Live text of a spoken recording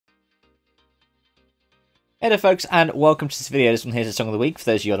Hey there folks, and welcome to this video. This one here's a song of the week. For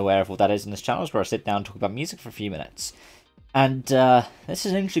those of you unaware of what that is in this channel, is where I sit down and talk about music for a few minutes. And this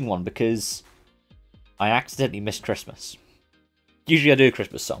is an interesting one because I accidentally missed Christmas. Usually I do a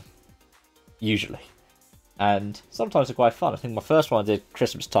Christmas song. Usually. And sometimes they're quite fun. I think my first one I did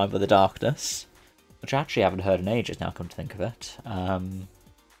Christmas Time for the Darkness, which I actually haven't heard in ages now, come to think of it.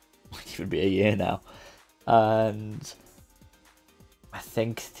 Might even be a year now. And I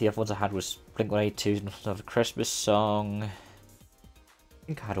think the other ones I had was Blink-182, another Christmas song. I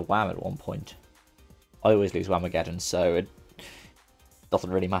think I had a Wham at one point. I always lose Whamageddon, so it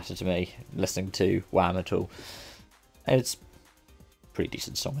doesn't really matter to me listening to Wham at all. It's a pretty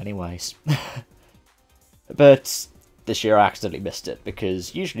decent song anyways. But this year I accidentally missed it,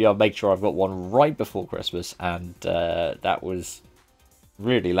 because usually I'll make sure I've got one right before Christmas, and that was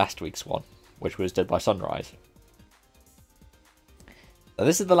really last week's one, which was Dead by Sunrise. Now,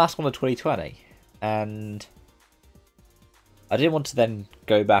 this is the last one of 2020, and I didn't want to then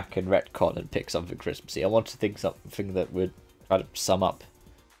go back and retcon and pick something Christmassy. I wanted to think something that would kind of sum up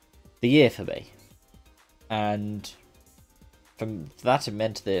the year for me. And from that, it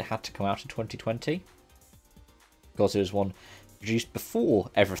meant that it had to come out in 2020, because it was one produced before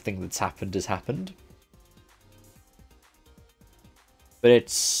everything that's happened has happened. But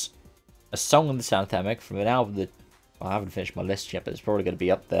it's a song on the soundthemic from an album that I haven't finished my list yet, but it's probably going to be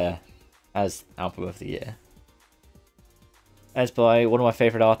up there as album of the year. It's by one of my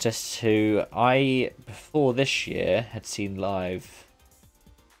favourite artists who I, before this year, had seen live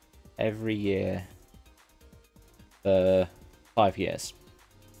every year for 5 years.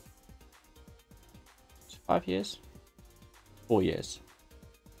 5 years? 4 years.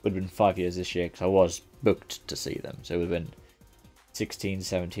 Would have been 5 years this year, because I was booked to see them. So it would have been 16,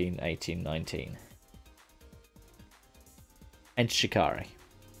 17, 18, 19. And Shikari.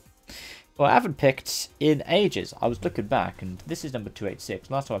 Well, I haven't picked in ages. I was looking back, and this is number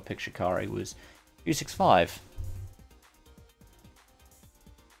 286. Last time I picked Shikari was 265.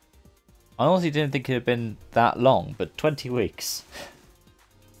 I honestly didn't think it had been that long, but 20 weeks.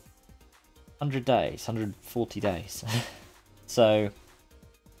 100 days, 140 days. So,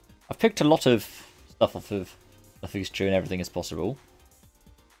 I've picked a lot of stuff off of Nothing's True and Everything Is Possible.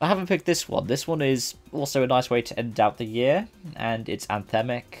 I haven't picked this one. This one is also a nice way to end out the year, and it's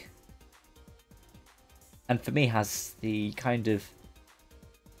anthemic. And for me, has the kind of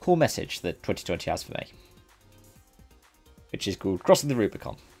core message that 2020 has for me, which is called Crossing the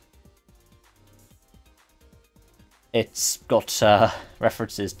Rubicon. It's got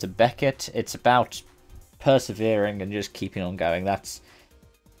references to Beckett. It's about persevering and just keeping on going. That's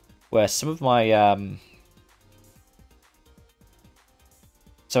where some of my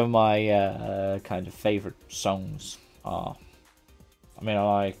kind of favourite songs are. I mean, I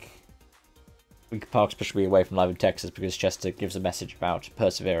like Linkin Park's Push Me Away from Live in Texas, because Chester gives a message about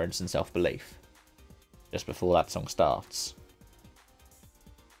perseverance and self-belief just before that song starts.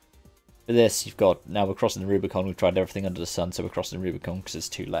 For this, you've got, now we're crossing the Rubicon, we've tried everything under the sun, so we're crossing the Rubicon because it's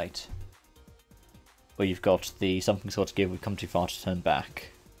too late. Or you've got the Something's Got to Give, we've come too far to turn back.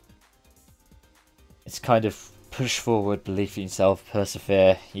 It's kind of push forward, believe in yourself,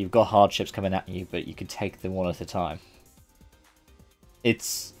 persevere. You've got hardships coming at you, but you can take them one at a time.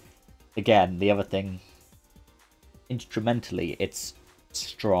 It's, again, the other thing, instrumentally, it's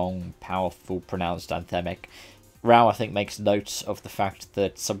strong, powerful, pronounced, anthemic. Rao, I think, makes note of the fact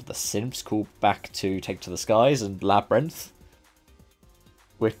that some of the synths call back to Take to the Skies and Labyrinth,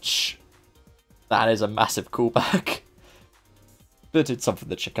 which, that is a massive callback. But it's something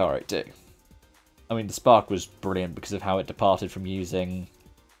that Shikari do. I mean, the Spark was brilliant because of how it departed from using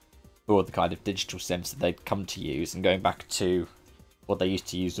all the kind of digital synths that they'd come to use, and going back to what they used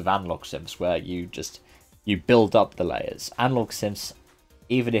to use with analog synths, where you build up the layers. Analog synths,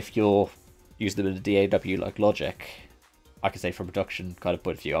 even if you're using them in a DAW like Logic, I can say from a production kind of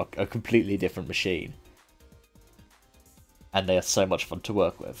point of view, are a completely different machine. And they are so much fun to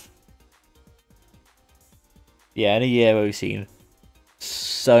work with. Yeah, in a year where we've seen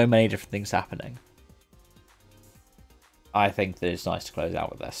so many different things happening, I think that it's nice to close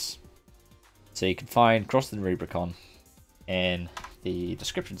out with this. So you can find Crossing the Rubicon in the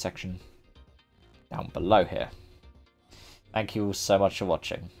description section down below here. Thank you all so much for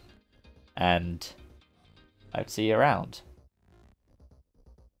watching, and I hope to see you around.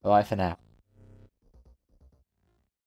 Bye for now.